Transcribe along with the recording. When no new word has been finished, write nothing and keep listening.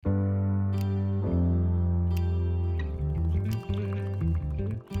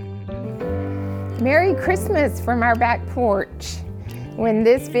Merry Christmas from our back porch. When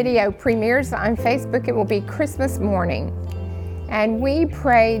this video premieres on Facebook, it will be Christmas morning. And we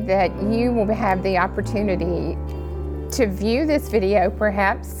pray that you will have the opportunity to view this video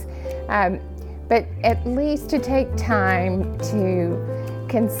perhaps, but at least to take time to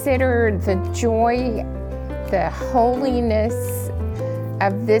consider the joy, the holiness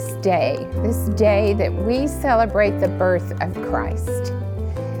of this day that we celebrate the birth of Christ.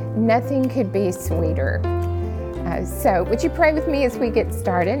 Nothing could be sweeter. So would you pray with me as we get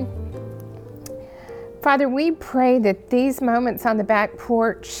started? Father, we pray that these moments on the back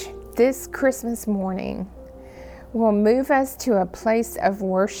porch this Christmas morning will move us to a place of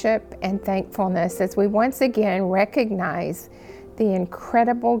worship and thankfulness as we once again recognize the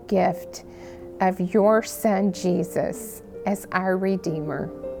incredible gift of your Son, Jesus, as our Redeemer.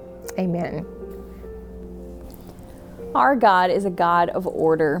 Amen. Our God is a God of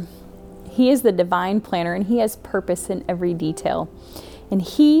order. He is the divine planner, and He has purpose in every detail. And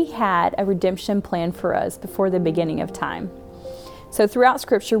He had a redemption plan for us before the beginning of time. So throughout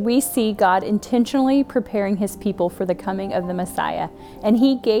Scripture, we see God intentionally preparing His people for the coming of the Messiah. And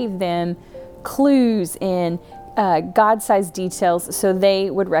He gave them clues and God-sized details so they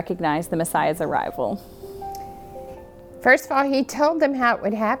would recognize the Messiah's arrival. First of all, He told them how it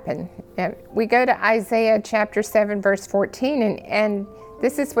would happen. We go to Isaiah chapter 7, verse 14, and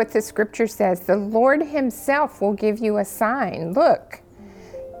this is what the scripture says. The Lord Himself will give you a sign. Look,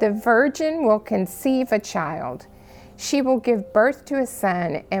 the virgin will conceive a child. She will give birth to a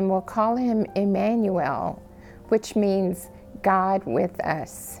son and will call him Emmanuel, which means God with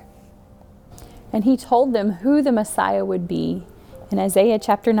us. And He told them who the Messiah would be. In Isaiah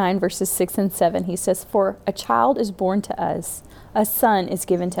chapter 9, verses 6 and 7, He says, "For a child is born to us, a son is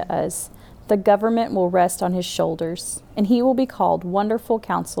given to us. The government will rest on His shoulders, and He will be called Wonderful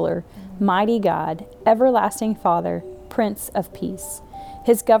Counselor, Mighty God, Everlasting Father, Prince of Peace.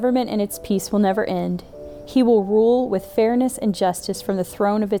 His government and its peace will never end. He will rule with fairness and justice from the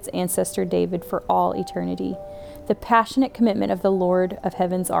throne of its ancestor David for all eternity. The passionate commitment of the Lord of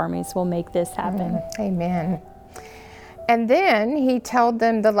Heaven's armies will make this happen." Amen. And then He told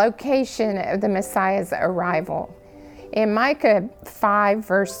them the location of the Messiah's arrival. In Micah 5,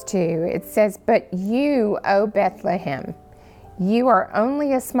 verse 2, it says, "But you, O Bethlehem, you are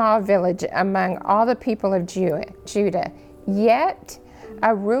only a small village among all the people of Judah, yet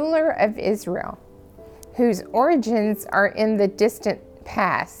a ruler of Israel, whose origins are in the distant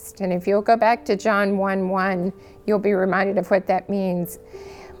past." And if you'll go back to John 1:1, you'll be reminded of what that means.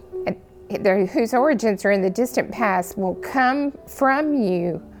 Whose origins are in the distant past will come from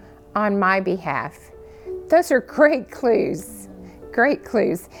you on my behalf. Those are great clues, great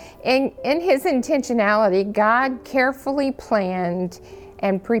clues. In His intentionality, God carefully planned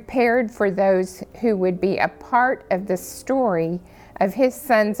and prepared for those who would be a part of the story of His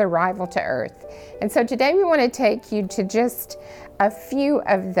Son's arrival to earth. And so today we want to take you to just a few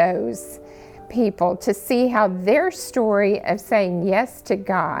of those people to see how their story of saying yes to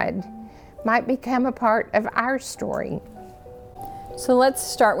God might become a part of our story. So let's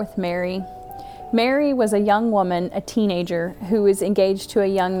start with Mary. Mary was a young woman, a teenager, who was engaged to a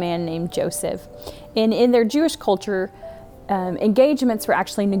young man named Joseph. And in their Jewish culture, engagements were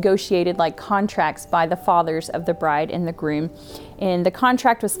actually negotiated like contracts by the fathers of the bride and the groom. And the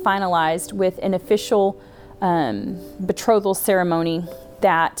contract was finalized with an official betrothal ceremony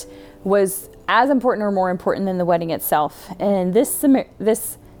that was as important or more important than the wedding itself. And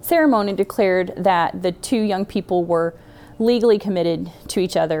this ceremony declared that the two young people were legally committed to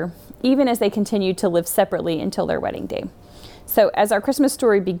each other, even as they continued to live separately until their wedding day. So as our Christmas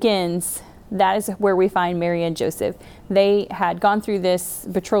story begins, that is where we find Mary and Joseph. They had gone through this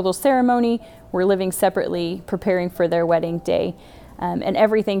betrothal ceremony, were living separately, preparing for their wedding day, and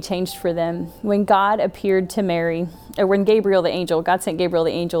everything changed for them when God appeared to Mary, or when God sent Gabriel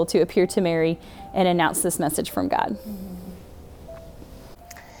the angel to appear to Mary and announce this message from God.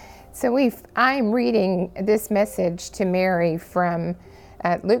 So I'm reading this message to Mary from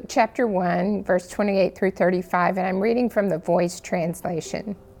Luke chapter 1, verse 28 through 35, and I'm reading from the Voice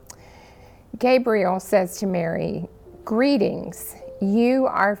translation. Gabriel says to Mary, "Greetings, you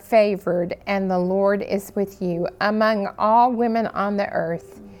are favored, and the Lord is with you. Among all women on the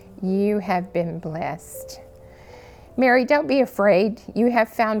earth, you have been blessed." Mary, don't be afraid. You have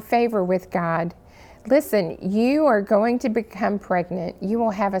found favor with God. Listen, you are going to become pregnant. You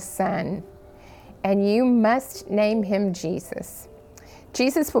will have a son, and you must name him Jesus.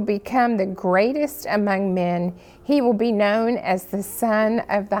 Jesus will become the greatest among men. He will be known as the Son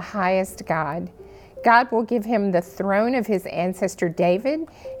of the highest God. God will give him the throne of his ancestor David,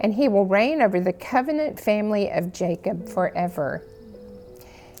 and he will reign over the covenant family of Jacob forever."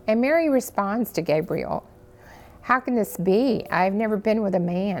 And Mary responds to Gabriel, "How can this be? I have never been with a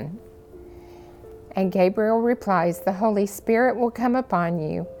man." And Gabriel replies, "The Holy Spirit will come upon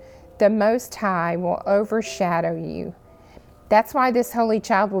you. The Most High will overshadow you. That's why this holy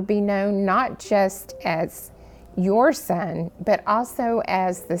child will be known not just as your son, but also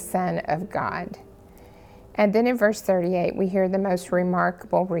as the Son of God." And then in verse 38, we hear the most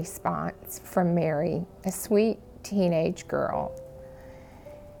remarkable response from Mary, a sweet teenage girl.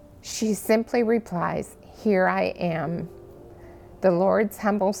 She simply replies, "Here I am, the Lord's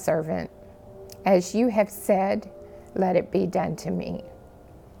humble servant. As you have said, let it be done to me."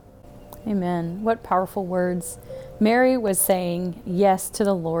 Amen. What powerful words. Mary was saying yes to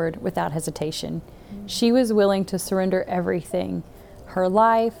the Lord without hesitation. She was willing to surrender everything, her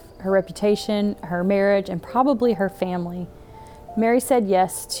life, her reputation, her marriage, and probably her family. Mary said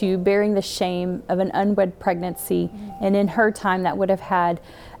yes to bearing the shame of an unwed pregnancy, and in her time that would have had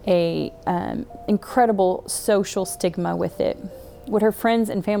a incredible social stigma with it. Would her friends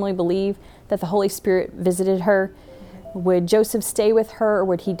and family believe that the Holy Spirit visited her? Would Joseph stay with her, or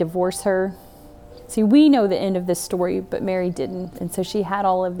would he divorce her? See, we know the end of this story, but Mary didn't. And so she had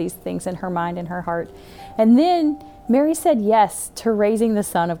all of these things in her mind and her heart. And then Mary said yes to raising the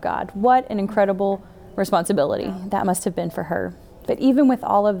Son of God. What an incredible responsibility that must have been for her. But even with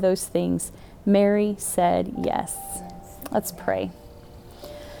all of those things, Mary said yes. Let's pray.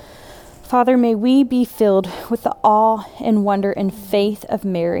 Father, may we be filled with the awe and wonder and faith of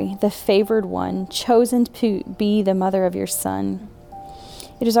Mary, the favored one, chosen to be the mother of your Son.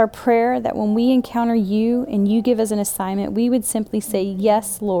 It is our prayer that when we encounter you and you give us an assignment, we would simply say,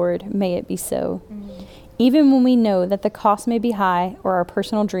 "Yes, Lord, may it be so." Even when we know that the cost may be high or our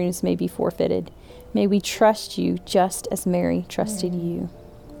personal dreams may be forfeited, may we trust you just as Mary trusted you.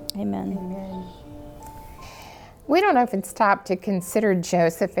 Amen. Amen. We don't often stop to consider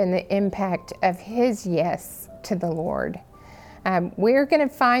Joseph and the impact of his yes to the Lord. We're going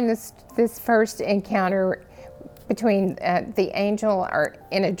to find this first encounter between the angel or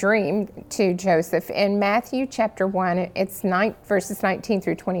in a dream to Joseph in Matthew chapter 1. It's verses 19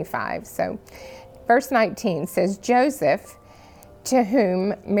 through 25. So verse 19 says, "Joseph, to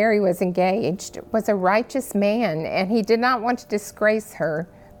whom Mary was engaged, was a righteous man, and he did not want to disgrace her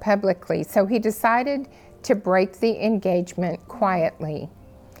publicly, so he decided to break the engagement quietly.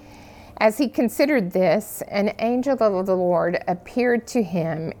 As he considered this, an angel of the Lord appeared to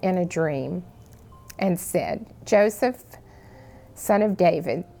him in a dream and said, 'Joseph, son of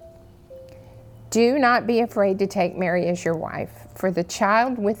David, do not be afraid to take Mary as your wife, for the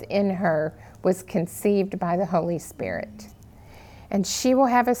child within her was conceived by the Holy Spirit. And she will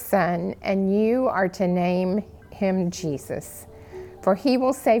have a son, and you are to name him Jesus, for he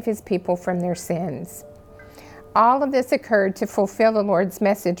will save his people from their sins.' All of this occurred to fulfill the Lord's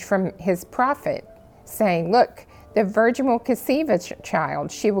message from his prophet, saying, 'Look, the virgin will conceive a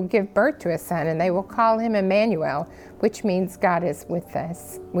child. She will give birth to a son, and they will call him Emmanuel,' which means God is with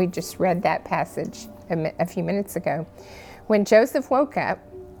us." We just read that passage a few minutes ago. When Joseph woke up,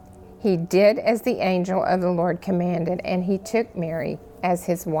 he did as the angel of the Lord commanded, and he took Mary as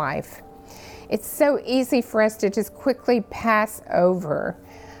his wife. It's so easy for us to just quickly pass over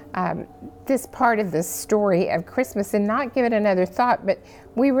this part of the story of Christmas and not give it another thought, but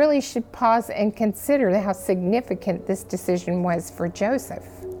we really should pause and consider how significant this decision was for Joseph.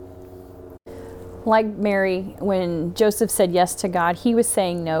 Like Mary, when Joseph said yes to God, he was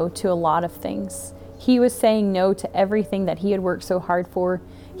saying no to a lot of things. He was saying no to everything that he had worked so hard for.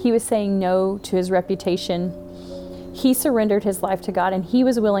 He was saying no to his reputation. He surrendered his life to God, and he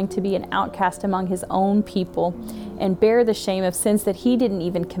was willing to be an outcast among his own people and bear the shame of sins that he didn't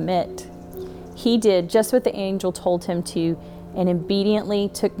even commit. He did just what the angel told him to, and obediently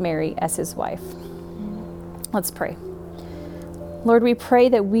took Mary as his wife. Let's pray. Lord, we pray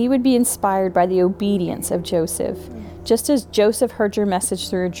that we would be inspired by the obedience of Joseph. Just as Joseph heard your message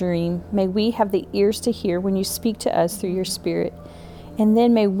through a dream, may we have the ears to hear when you speak to us through your Spirit. And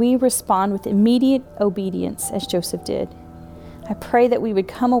then may we respond with immediate obedience as Joseph did. I pray that we would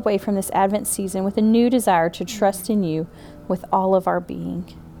come away from this Advent season with a new desire to trust in you with all of our being,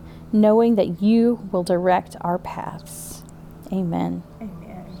 knowing that you will direct our paths. Amen.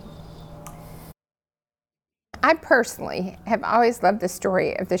 Amen. I personally have always loved the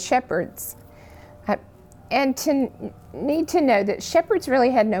story of the shepherds, and to need to know that shepherds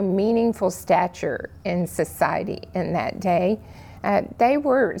really had no meaningful stature in society in that day. They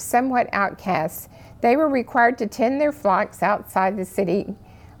were somewhat outcasts. They were required to tend their flocks outside the city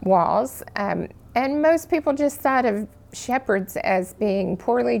walls. And most people just thought of shepherds as being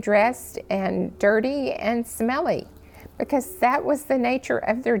poorly dressed and dirty and smelly, because that was the nature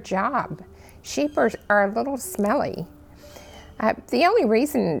of their job. Sheep are a little smelly. The only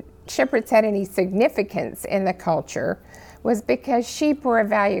reason shepherds had any significance in the culture was because sheep were a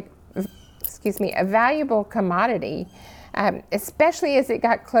valuable commodity, especially as it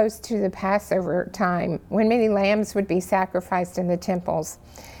got close to the Passover time, when many lambs would be sacrificed in the temples.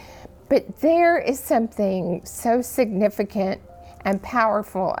 But there is something so significant and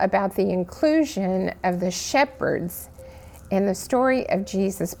powerful about the inclusion of the shepherds in the story of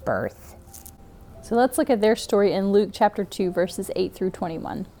Jesus' birth. So let's look at their story in Luke chapter 2, verses 8 through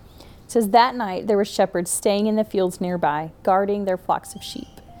 21. It says, "That night there were shepherds staying in the fields nearby, guarding their flocks of sheep.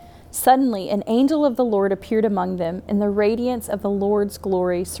 Suddenly an angel of the Lord appeared among them, and the radiance of the Lord's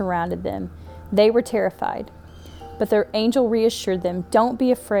glory surrounded them. They were terrified. But the angel reassured them. 'Don't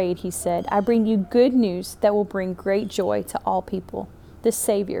be afraid,' he said. 'I bring you good news that will bring great joy to all people. The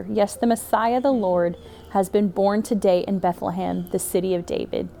Savior, yes, the Messiah, the Lord, has been born today in Bethlehem, the city of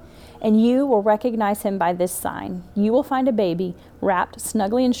David. And you will recognize him by this sign. You will find a baby wrapped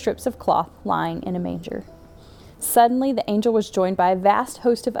snugly in strips of cloth, lying in a manger.' Suddenly the angel was joined by a vast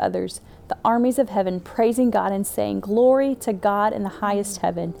host of others, the armies of heaven, praising God and saying, 'Glory to God in the highest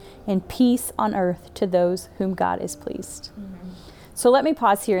heaven, and peace on earth to those whom God is pleased.'" So let me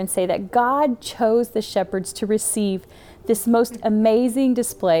pause here and say that God chose the shepherds to receive this most amazing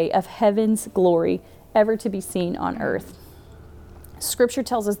display of heaven's glory ever to be seen on earth. Scripture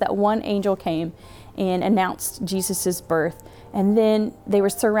tells us that one angel came and announced Jesus' birth, and then they were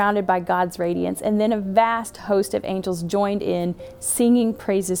surrounded by God's radiance, and then a vast host of angels joined in, singing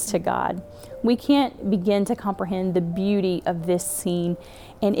praises to God. We can't begin to comprehend the beauty of this scene,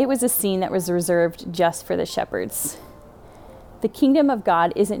 and it was a scene that was reserved just for the shepherds. The kingdom of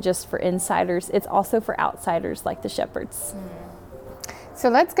God isn't just for insiders, it's also for outsiders like the shepherds. So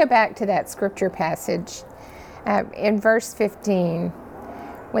let's go back to that scripture passage in verse 15.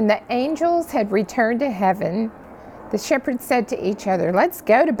 When the angels had returned to heaven, the shepherds said to each other, "Let's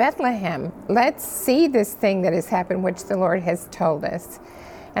go to Bethlehem. Let's see this thing that has happened, which the Lord has told us."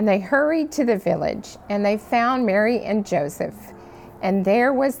 And they hurried to the village, and they found Mary and Joseph, and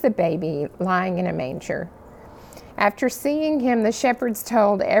there was the baby lying in a manger. After seeing him, the shepherds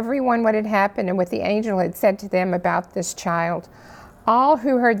told everyone what had happened and what the angel had said to them about this child. All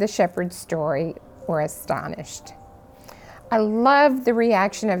who heard the shepherd's story were astonished. I love the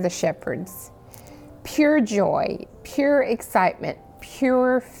reaction of the shepherds. Pure joy, pure excitement,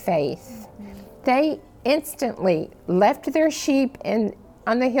 pure faith. They instantly left their sheep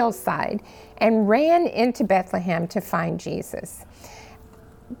on the hillside and ran into Bethlehem to find Jesus.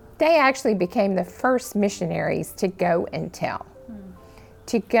 They actually became the first missionaries to go and tell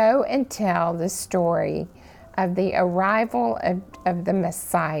the story of the arrival of the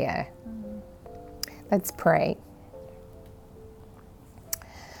Messiah. Let's pray.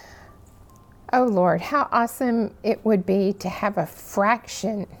 Oh Lord, how awesome it would be to have a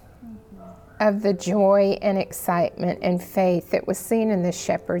fraction of the joy and excitement and faith that was seen in the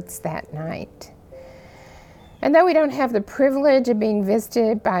shepherds that night. And though we don't have the privilege of being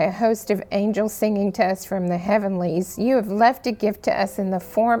visited by a host of angels singing to us from the heavenlies, you have left a gift to us in the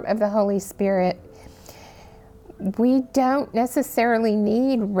form of the Holy Spirit. We don't necessarily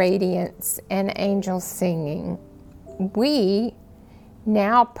need radiance and angels singing. We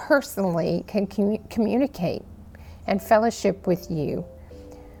now personally can communicate and fellowship with you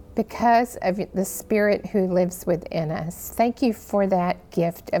because of the Spirit who lives within us. Thank you for that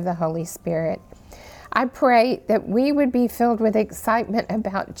gift of the Holy Spirit. I pray that we would be filled with excitement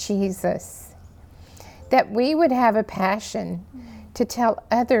about Jesus, that we would have a passion to tell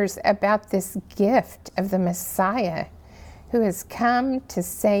others about this gift of the Messiah who has come to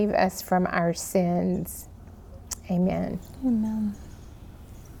save us from our sins. Amen. Amen.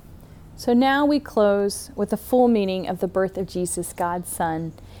 So now we close with the full meaning of the birth of Jesus, God's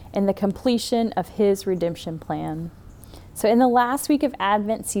Son, and the completion of his redemption plan. So in the last week of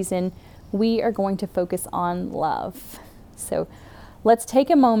Advent season, we are going to focus on love. So let's take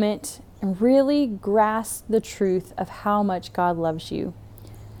a moment and really grasp the truth of how much God loves you.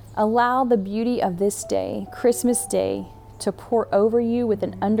 Allow the beauty of this day, Christmas Day, to pour over you with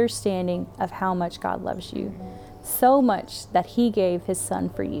an understanding of how much God loves you. So much that he gave his Son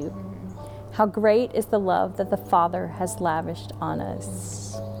for you. How great is the love that the Father has lavished on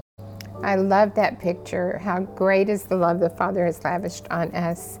us. I love that picture. How great is the love the Father has lavished on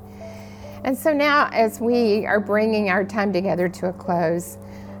us. And so now, as we are bringing our time together to a close,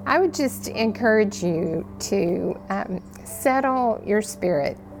 I would just encourage you to settle your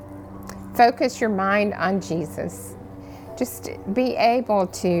spirit focus your mind on Jesus. Just be able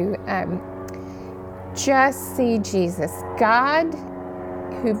to just see Jesus, God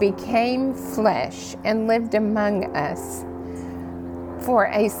who became flesh and lived among us for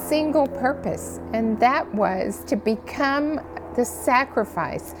a single purpose, and that was to become the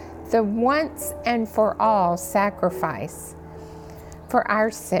sacrifice, the once and for all sacrifice for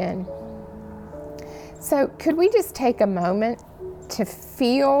our sin. So could we just take a moment to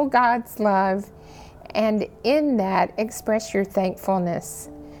feel God's love, and in that express your thankfulness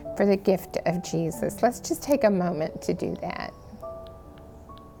for the gift of Jesus? Let's just take a moment to do that.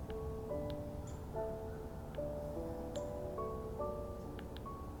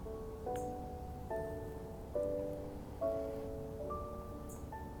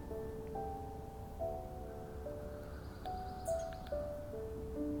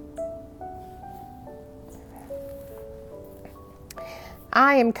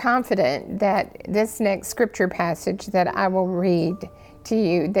 I am confident that this next scripture passage that I will read to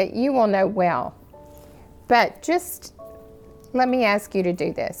you, that you will know well. But just let me ask you to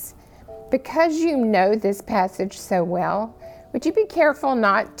do this. Because you know this passage so well, would you be careful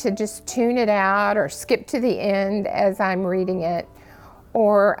not to just tune it out or skip to the end as I'm reading it,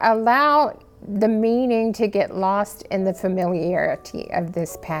 or allow the meaning to get lost in the familiarity of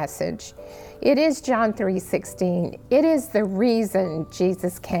this passage? It is John 3:16. It is the reason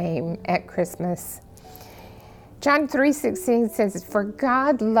Jesus came at Christmas. John 3:16 says, "For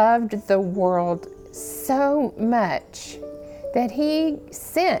God loved the world so much that he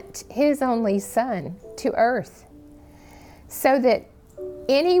sent his only Son to earth, so that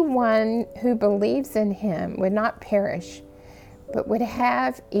anyone who believes in him would not perish, but would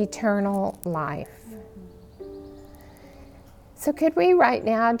have eternal life." So could we right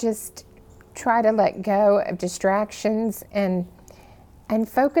now just try to let go of distractions and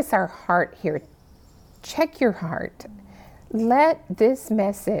focus our heart here? Check your heart. Let this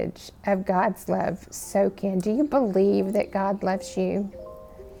message of God's love soak in. Do you believe that God loves you?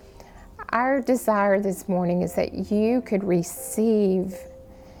 Our desire this morning is that you could receive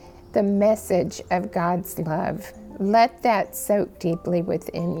the message of God's love. Let that soak deeply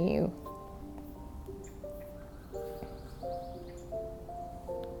within you.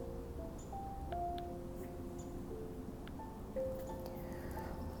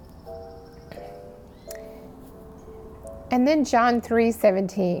 And then John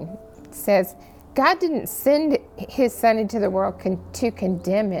 3:17 says, God didn't send his Son into the world to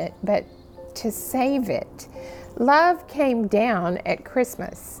condemn it, but to save it. Love came down at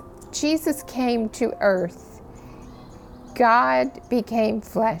Christmas. Jesus came to earth. God became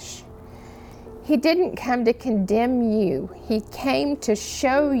flesh. He didn't come to condemn you. He came to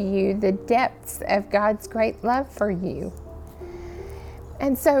show you the depths of God's great love for you.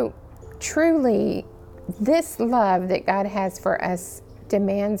 And so, truly, this love that God has for us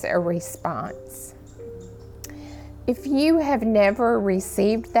demands a response. If you have never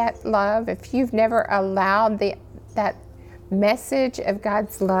received that love, if you've never allowed that message of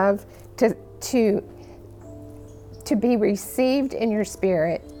God's love to be received in your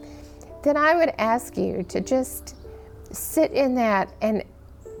spirit, then I would ask you to just sit in that and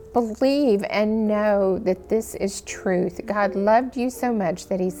believe and know that this is truth. God loved you so much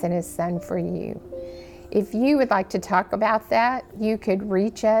that he sent his Son for you. If you would like to talk about that, you could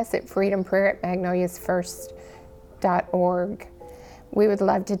reach us at freedomprayer@magnoliasfirst.org. We would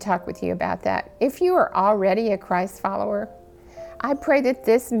love to talk with you about that. If you are already a Christ follower, I pray that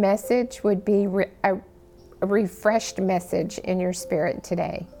this message would be a refreshed message in your spirit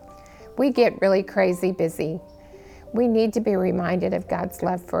today. We get really crazy busy. We need to be reminded of God's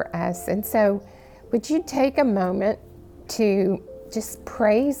love for us. And so would you take a moment to just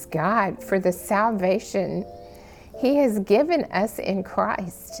praise God for the salvation he has given us in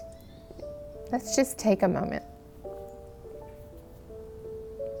Christ? Let's just take a moment.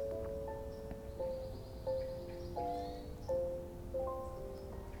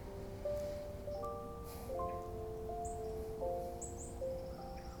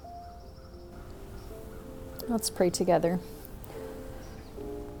 Let's pray together.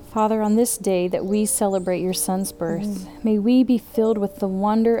 Father, on this day that we celebrate your Son's birth, may we be filled with the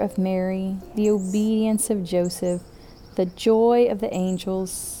wonder of Mary, the obedience of Joseph, the joy of the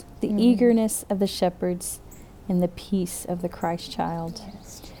angels, the eagerness of the shepherds, and the peace of the Christ child.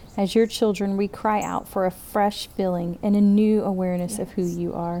 As your children, we cry out for a fresh filling and a new awareness of who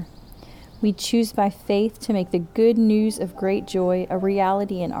you are. We choose by faith to make the good news of great joy a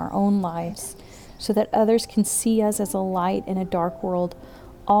reality in our own lives, so that others can see us as a light in a dark world,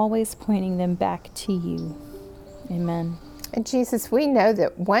 always pointing them back to you. Amen. And Jesus, we know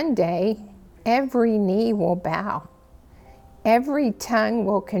that one day every knee will bow. Every tongue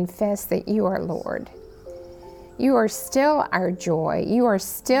will confess that you are Lord. You are still our joy. You are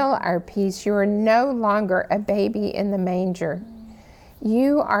still our peace. You are no longer a baby in the manger.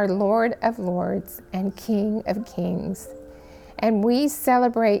 You are Lord of lords and King of kings. And we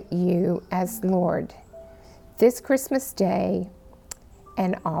celebrate you as Lord this Christmas day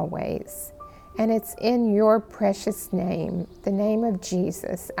and always. And it's in your precious name, the name of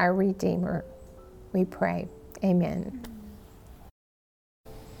Jesus, our Redeemer, we pray. Amen.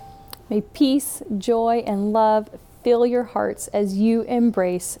 May peace, joy, and love fill your hearts as you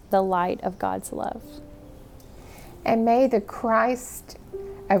embrace the light of God's love. And may the Christ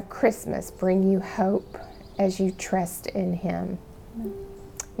of Christmas bring you hope as you trust in him.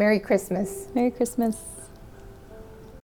 Merry Christmas. Merry Christmas.